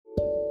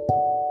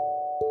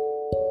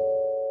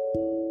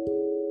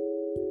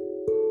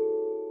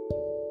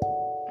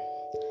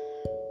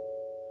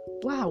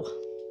Wow,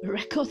 a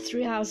record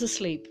 3 hours of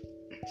sleep.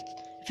 If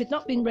it had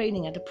not been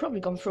raining, I'd have probably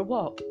gone for a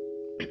walk.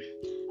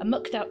 I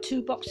mucked out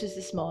 2 boxes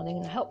this morning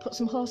and I helped put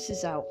some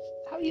horses out.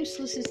 How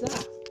useless is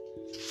that?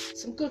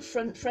 Some good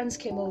friends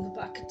came over,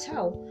 but I could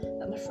tell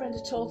that my friend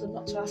had told them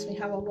not to ask me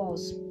how I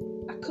was.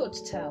 I could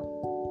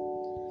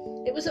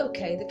tell. It was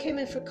okay. They came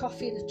in for a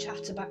coffee and a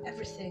chat about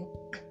everything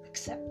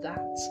except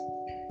that.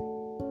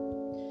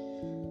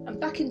 I'm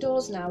back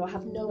indoors now. I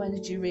have no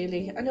energy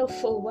really. I know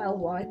full well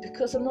why,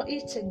 because I'm not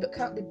eating but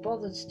can't be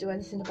bothered to do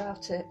anything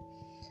about it.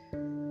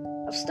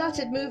 I've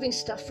started moving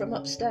stuff from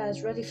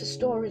upstairs ready for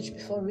storage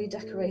before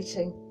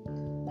redecorating.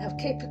 I have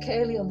Caper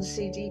Cayley on the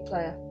CD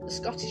player, the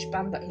Scottish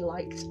band that he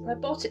liked, and I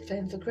bought it for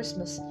him for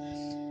Christmas.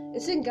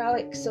 It's in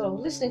Gaelic, so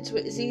listening to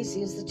it is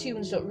easy as the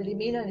tunes don't really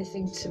mean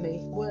anything to me,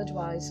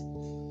 word-wise.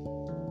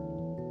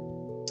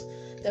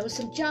 There were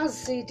some jazz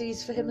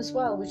CDs for him as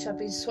well, which I've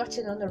been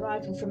sweating on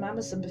arriving from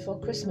Amazon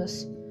before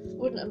Christmas.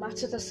 Wouldn't have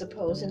mattered, I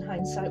suppose, in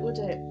hindsight, would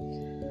it?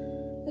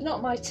 They're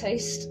not my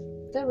taste.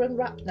 They're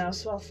unwrapped now,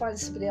 so I'll find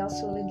somebody else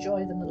who will enjoy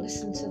them and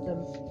listen to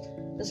them.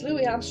 There's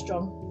Louis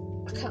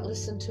Armstrong. I can't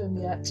listen to him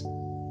yet.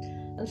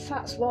 And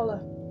Fats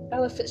Waller,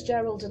 Ella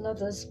Fitzgerald and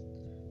others.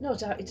 No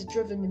doubt he'd have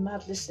driven me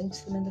mad listening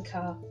to them in the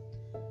car.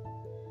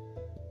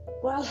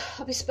 Well,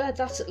 I'll be spared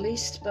that at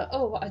least, but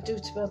oh, what I'd do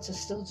to be able to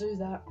still do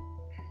that.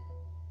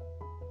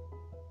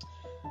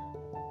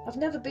 I've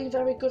never been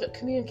very good at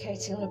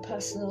communicating on a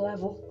personal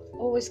level.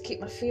 Always keep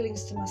my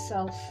feelings to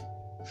myself.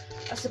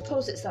 I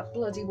suppose it's that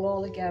bloody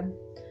wall again.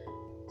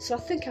 So I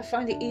think I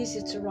find it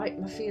easier to write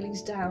my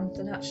feelings down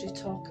than actually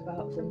talk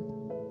about them.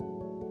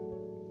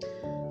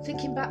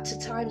 Thinking back to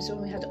times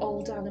when we had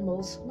old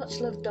animals,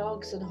 much-loved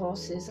dogs and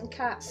horses and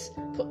cats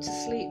put to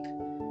sleep,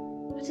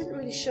 I didn't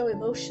really show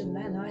emotion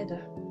then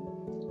either.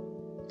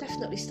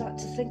 Definitely starting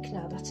to think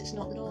now that it's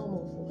not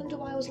normal. I wonder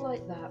why I was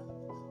like that.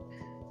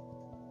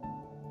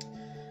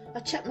 I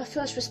checked my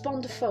first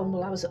responder phone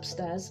while I was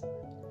upstairs.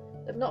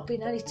 There have not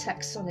been any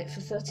texts on it for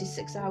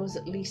 36 hours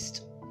at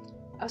least.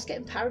 I was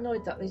getting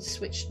paranoid that they'd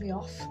switched me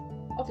off.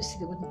 Obviously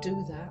they wouldn't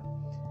do that.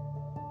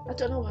 I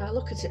don't know why I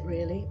look at it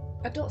really.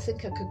 I don't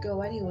think I could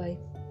go anyway,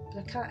 but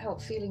I can't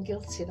help feeling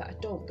guilty that I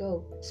don't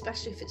go,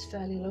 especially if it's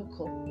fairly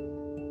local.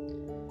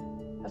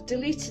 I've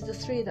deleted the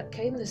 3 that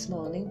came this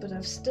morning, but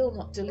I've still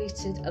not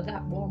deleted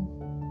that one.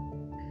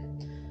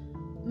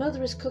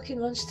 Mother is cooking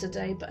lunch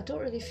today, but I don't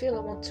really feel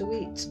I want to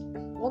eat.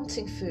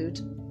 Wanting food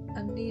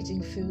and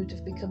needing food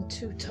have become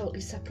 2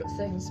 totally separate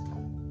things.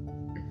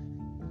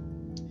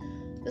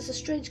 There's a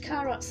strange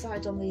car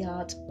outside on the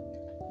yard.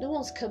 No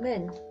one's come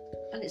in,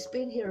 and it's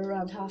been here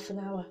around half an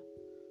hour.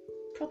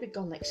 Probably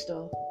gone next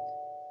door.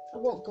 I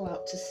won't go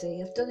out to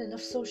see. I've done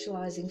enough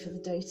socialising for the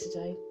day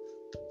today.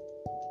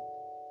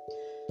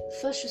 The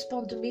first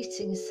responder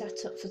meeting is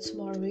set up for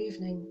tomorrow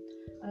evening,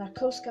 and our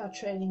Coast Guard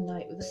training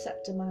night with the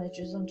sector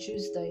managers on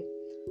Tuesday.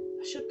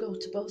 I should go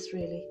to both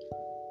really.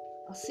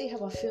 I'll see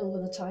how I feel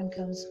when the time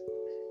comes.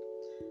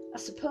 I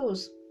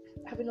suppose,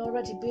 having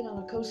already been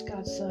on a Coast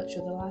Guard search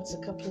with the lads a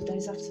couple of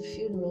days after the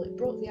funeral, it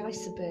broke the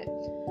ice a bit,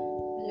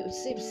 and it would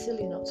seem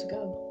silly not to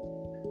go.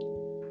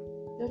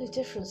 The only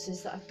difference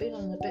is that I've been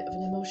on a bit of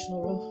an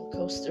emotional roller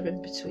coaster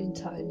in between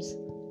times.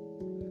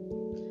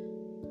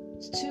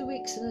 It's 2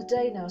 weeks and a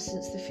day now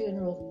since the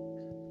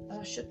funeral, and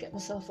I should get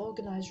myself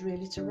organised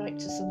really to write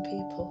to some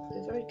people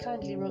who very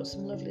kindly wrote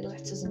some lovely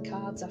letters and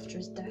cards after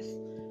his death.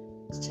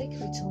 It's taken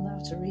me till now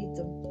to read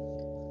them,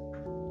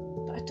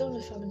 but I don't know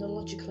if I'm in a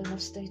logical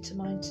enough state of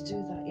mind to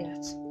do that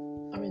yet,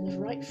 or in the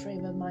right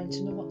frame of mind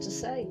to know what to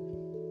say.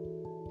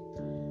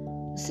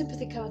 The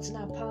sympathy cards are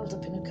now piled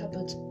up in a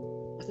cupboard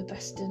with the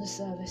best dinner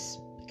service.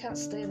 It can't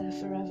stay there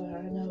forever,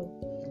 I know.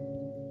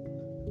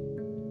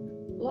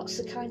 Lots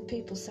of kind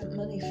people sent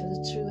money for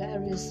the 2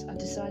 areas I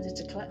decided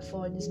to collect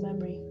for in his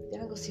memory, the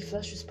Anglesey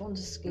First Responder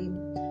Scheme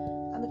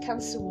and the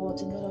cancer ward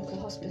in the local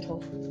hospital.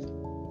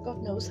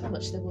 God knows how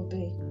much there will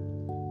be.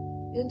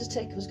 The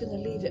undertaker was going to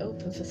leave it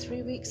open for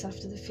 3 weeks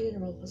after the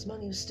funeral, as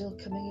money was still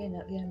coming in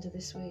at the end of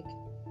this week.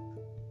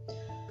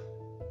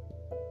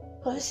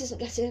 Well, this isn't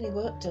getting any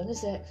work done,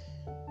 is it?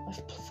 My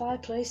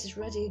fireplace is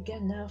ready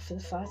again now for the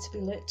fire to be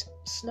lit.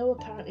 Snow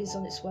apparently is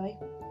on its way,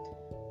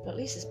 but at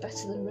least it's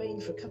better than rain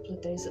for a couple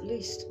of days at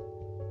least.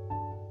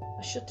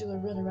 I should do a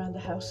run around the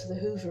house with a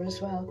hoover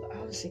as well, but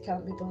I honestly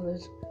can't be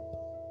bothered.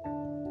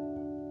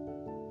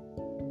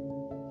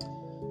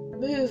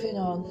 Moving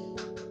on.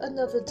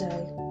 Another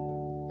day.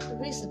 A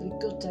reasonably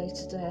good day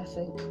today, I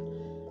think.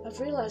 I've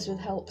realised with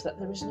help that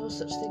there is no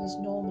such thing as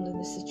normal in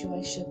this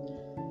situation,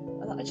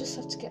 and that I just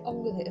have to get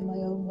on with it in my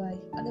own way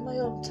and in my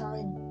own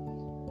time,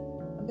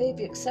 and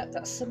maybe accept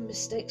that some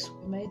mistakes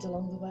will be made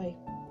along the way.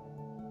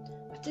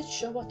 I did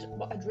show what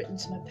I'd written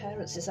to my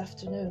parents this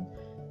afternoon,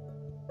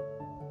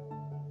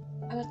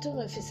 and I don't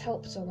know if it's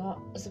helped or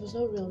not, as there was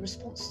no real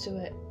response to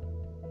it.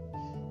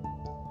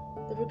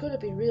 There were going to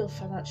be real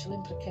financial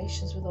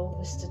implications with all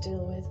this to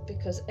deal with,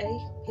 because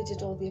A, he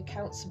did all the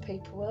accounts and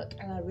paperwork,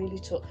 and I really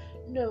took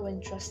no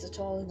interest at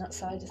all in that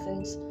side of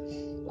things,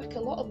 like a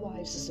lot of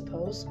wives I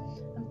suppose,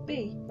 and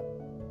B,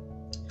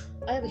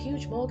 I have a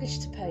huge mortgage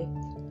to pay,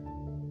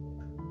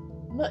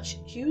 much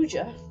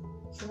huger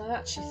than I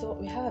actually thought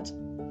we had.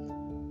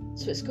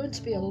 So it's going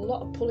to be a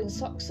lot of pulling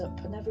socks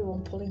up and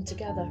everyone pulling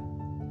together.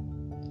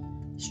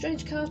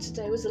 Strange card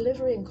today was a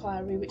livery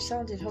inquiry, which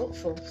sounded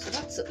hopeful, so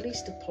that's at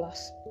least a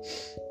plus.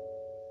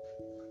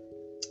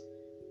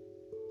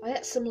 I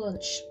ate some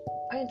lunch.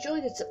 I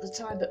enjoyed it at the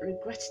time but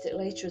regretted it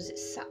later as it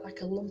sat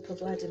like a lump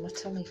of lead in my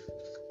tummy.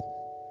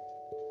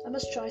 I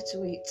must try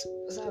to eat,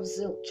 as I have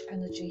zilch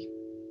energy,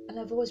 and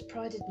I've always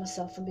prided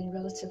myself on being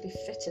relatively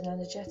fit and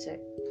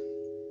energetic.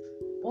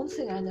 One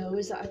thing I know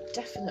is that I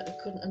definitely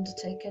couldn't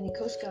undertake any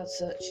Coast Guard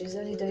searches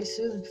any day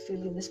soon,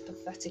 feeling this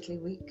pathetically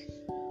weak.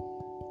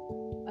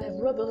 I have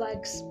rubber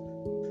legs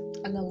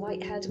and a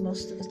light head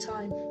most of the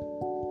time.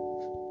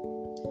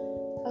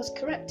 I was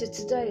corrected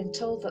today and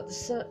told that the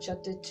search I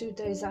did 2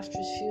 days after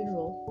his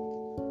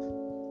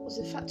funeral was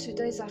in fact 2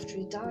 days after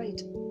he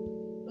died.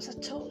 Was I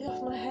totally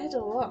off my head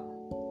or what?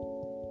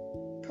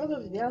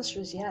 Probably the answer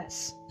is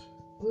yes.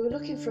 We were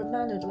looking for a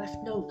man who'd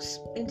left notes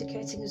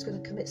indicating he was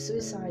going to commit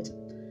suicide.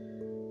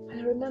 And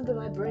I remember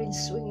my brain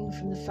swinging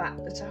from the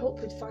fact that I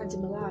hoped we'd find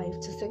him alive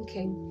to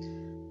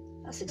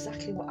thinking, that's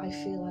exactly what I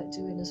feel like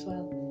doing as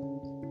well.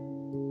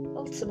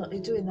 Ultimately,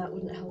 doing that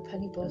wouldn't help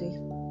anybody.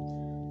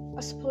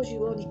 I suppose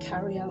you only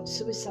carry out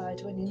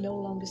suicide when you no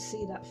longer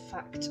see that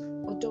fact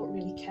or don't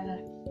really care.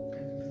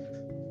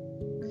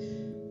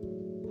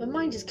 My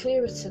mind is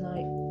clearer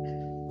tonight.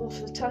 Well,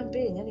 for the time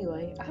being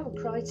anyway. I haven't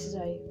cried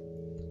today,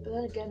 but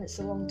then again it's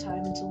a long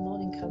time until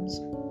morning comes.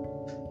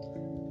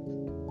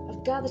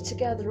 I've gathered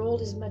together all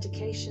his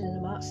medication in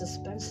a Marks and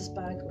Spencer's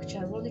bag, which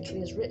ironically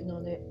has written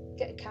on it,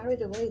 "Get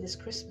carried away this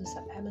Christmas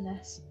at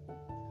M&S."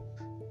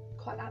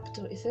 Quite apt,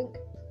 don't you think?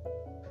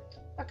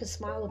 I can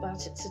smile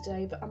about it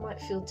today, but I might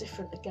feel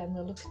different again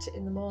when I look at it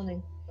in the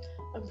morning.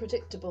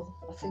 Unpredictable,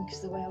 I think, is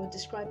the way I would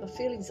describe my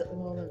feelings at the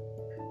moment.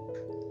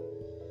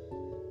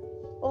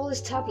 All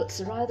his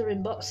tablets are either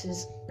in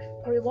boxes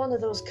or in one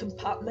of those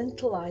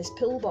compartmentalised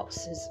pill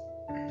boxes.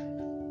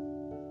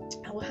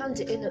 I will hand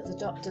it in at the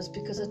doctor's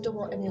because I don't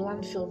want any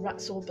landfill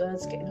rats or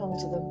birds getting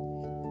hold of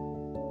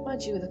them.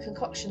 Mind you, with a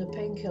concoction of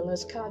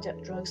painkillers,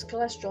 cardiac drugs,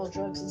 cholesterol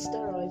drugs and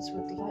steroids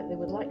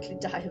would likely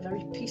die a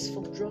very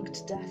peaceful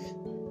drugged death.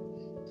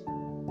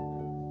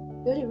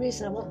 The only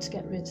reason I want to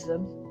get rid of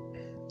them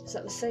is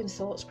that the same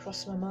thoughts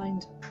cross my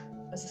mind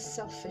as a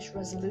selfish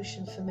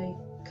resolution for me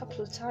a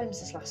couple of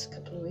times this last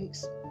couple of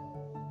weeks.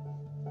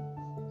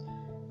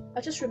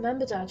 I just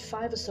remembered I had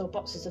 5 or so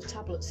boxes of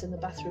tablets in the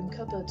bathroom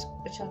cupboard,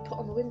 which I'd put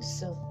on the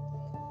windowsill.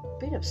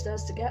 Been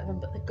upstairs to get them,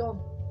 but they're gone.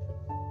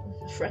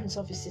 A friend's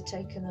obviously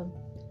taken them.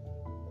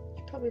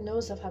 She probably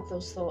knows I've had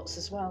those thoughts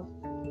as well.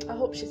 I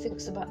hope she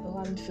thinks about the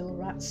landfill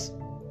rats.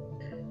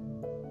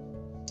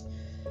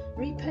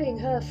 Repaying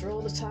her for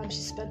all the time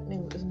she spent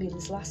with me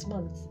this last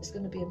month is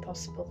going to be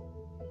impossible.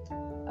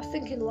 I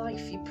think in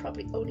life you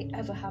probably only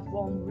ever have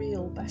one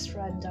real best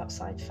friend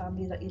outside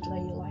family that you'd lay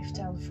your life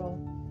down for.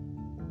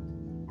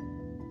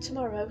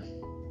 Tomorrow,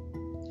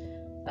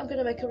 I'm going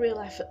to make a real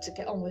effort to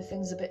get on with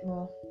things a bit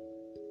more.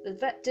 The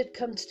vet did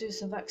come to do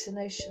some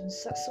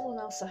vaccinations, that's someone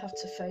else I have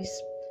to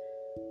face.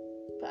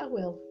 But I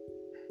will.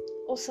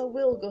 Also, I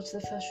will go to the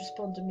first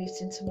responder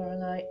meeting tomorrow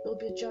night. It'll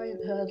be a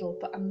giant hurdle,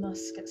 but I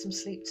must get some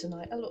sleep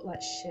tonight. I look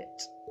like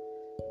shit.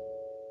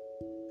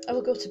 I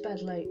will go to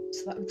bed late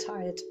so that I'm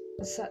tired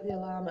and set the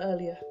alarm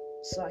earlier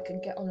so I can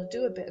get on and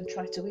do a bit and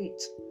try to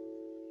eat.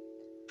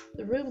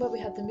 The room where we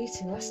had the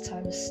meeting last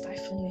time was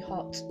stiflingly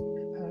hot,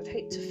 and I'd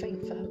hate to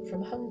faint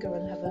from hunger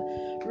and have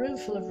a room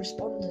full of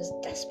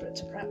responders desperate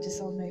to practice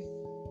on me.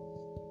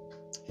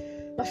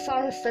 My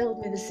fire failed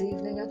me this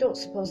evening. I don't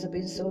suppose I've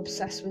been so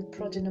obsessed with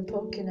prodding and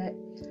poking it.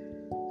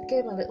 I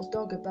gave my little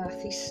dog a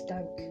bath. He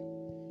stank.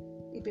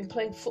 He'd been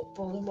playing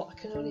football in what I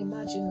can only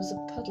imagine was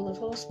a puddle of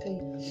horse pee.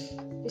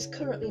 He's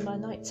currently in my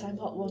nighttime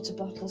hot water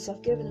bottle, so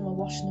I've given him a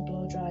wash and a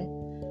blow dry.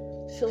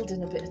 Filled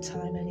in a bit of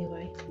time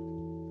anyway.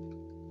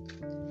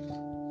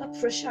 Up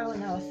for a shower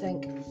now, I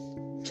think.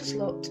 Just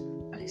looked,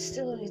 and it's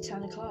still only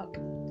 10 o'clock.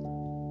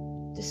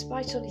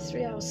 Despite only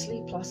 3 hours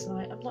sleep last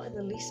night, I'm not in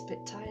the least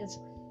bit tired.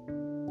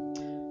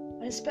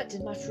 I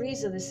inspected my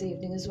freezer this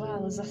evening as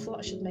well, as I thought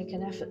I should make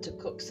an effort to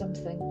cook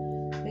something,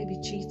 maybe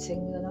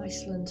cheating with an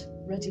Iceland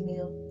ready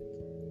meal.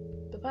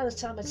 But by the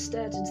time I'd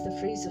stared into the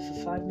freezer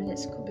for 5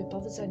 minutes, I couldn't be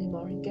bothered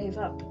anymore and gave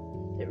up.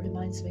 It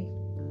reminds me.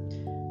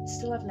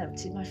 Still haven't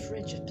emptied my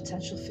fridge of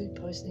potential food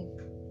poisoning.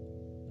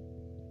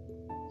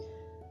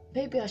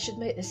 Maybe I should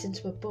make this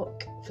into a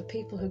book for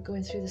people who are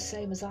going through the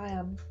same as I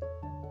am.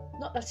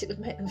 Not that it would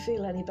make them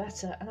feel any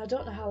better, and I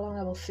don't know how long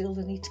I will feel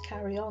the need to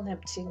carry on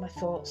emptying my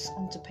thoughts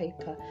onto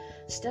paper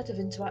instead of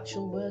into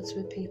actual words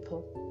with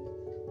people.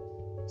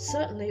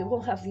 Certainly it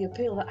won't have the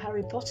appeal that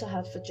Harry Potter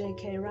had for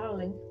J.K.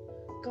 Rowling.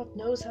 God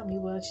knows how many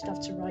words you'd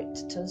have to write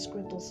to turn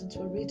scribbles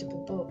into a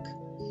readable book.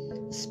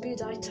 The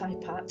speed I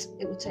type at,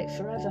 it would take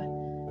forever,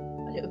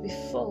 and it would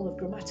be full of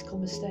grammatical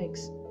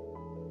mistakes.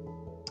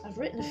 I've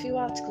written a few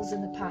articles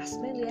in the past,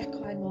 mainly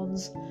equine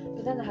ones,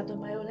 but then I had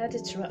my own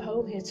editor at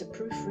home here to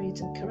proofread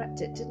and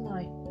correct it, didn't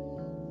I?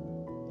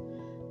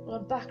 Well,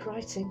 I'm back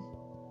writing.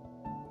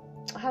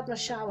 I had my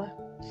shower,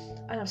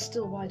 and I'm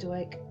still wide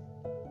awake.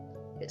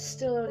 It's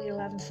still only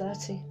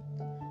 11:30.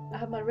 I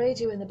have my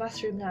radio in the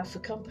bathroom now for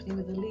company,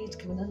 with the lead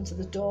coming under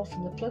the door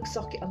from the plug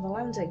socket on the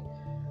landing.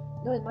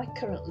 Knowing my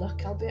current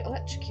luck, I'll be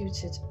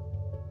electrocuted.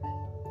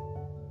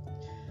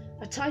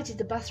 I tidied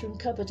the bathroom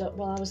cupboard up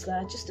while I was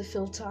there, just to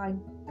fill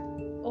time.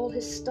 All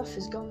his stuff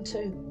is gone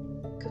too.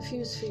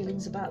 Confused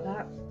feelings about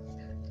that.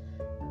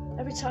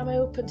 Every time I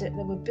opened it,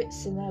 there were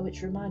bits in there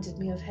which reminded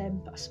me of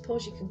him, but I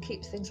suppose you can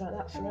keep things like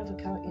that forever,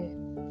 can't you?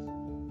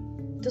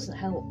 It doesn't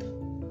help.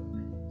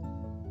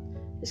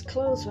 His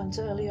clothes went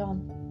early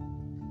on.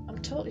 I'm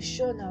totally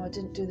sure now I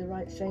didn't do the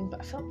right thing,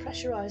 but I felt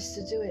pressurised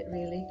to do it,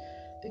 really,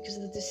 because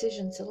of the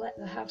decision to let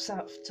the house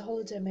out to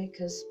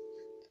holidaymakers.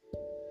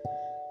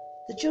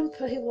 The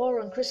jumper he wore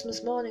on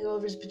Christmas morning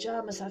over his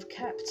pyjamas I've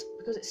kept,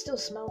 because it still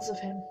smells of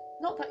him.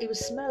 Not that he was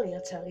smelly, I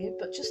tell you,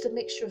 but just a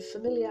mixture of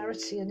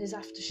familiarity and his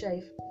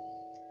aftershave.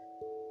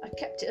 I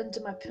kept it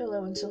under my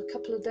pillow until a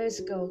couple of days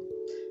ago,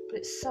 but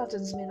it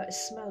saddens me that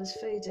his smell is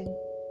fading.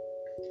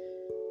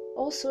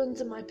 Also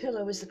under my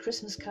pillow is the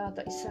Christmas card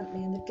that he sent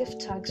me and the gift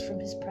tags from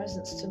his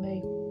presents to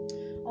me.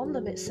 On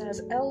them it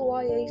says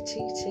LYATT,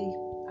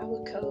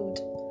 our code,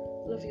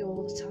 love you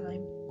all the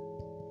time.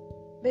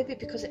 Maybe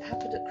because it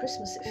happened at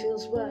Christmas it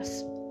feels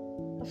worse.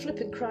 I'm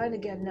flipping crying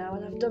again now,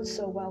 and I've done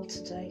so well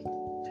today.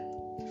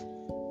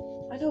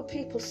 I know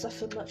people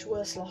suffer much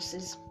worse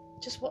losses.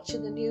 Just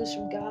watching the news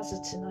from Gaza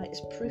tonight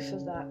is proof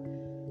of that.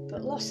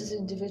 But loss is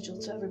individual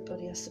to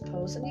everybody, I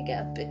suppose, and you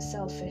get a bit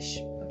selfish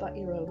about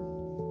your own.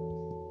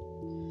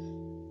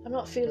 I'm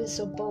not feeling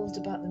so bold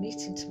about the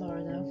meeting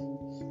tomorrow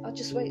now. I'll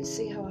just wait and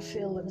see how I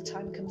feel when the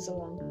time comes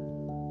along.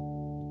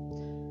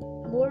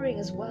 I'm worrying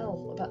as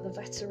well about the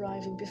vet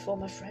arriving before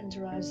my friend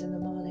arrives in the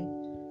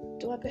morning.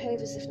 Do I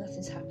behave as if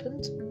nothing's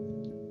happened?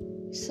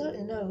 He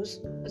certainly knows,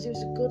 as he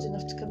was good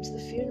enough to come to the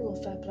funeral.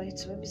 Fair play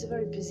to him, he's a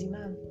very busy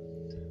man.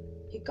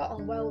 He got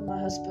on well with my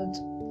husband,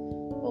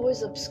 always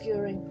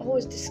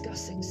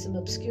discussing some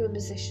obscure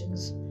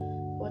musicians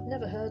who I'd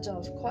never heard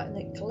of. Quite an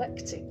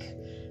eclectic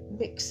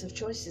mix of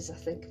choices, I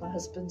think, my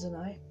husband and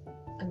I,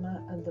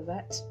 and the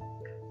vet.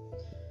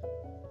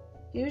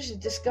 Usually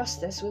discuss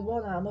this with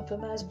one arm up a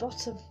mare's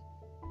bottom.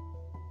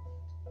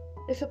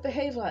 If I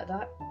behave like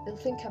that, he'll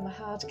think I'm a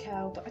hard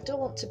cow, but I don't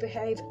want to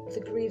behave the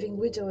grieving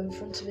widow in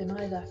front of him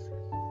either.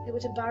 It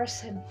would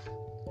embarrass him.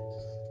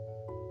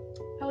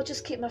 I will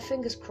just keep my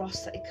fingers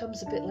crossed that he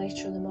comes a bit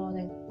later in the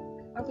morning.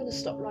 I'm going to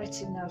stop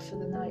writing now for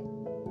the night.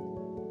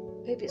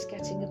 Maybe it's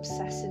getting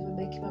obsessive and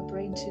making my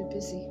brain too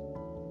busy.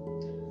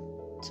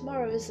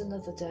 Tomorrow is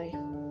another day.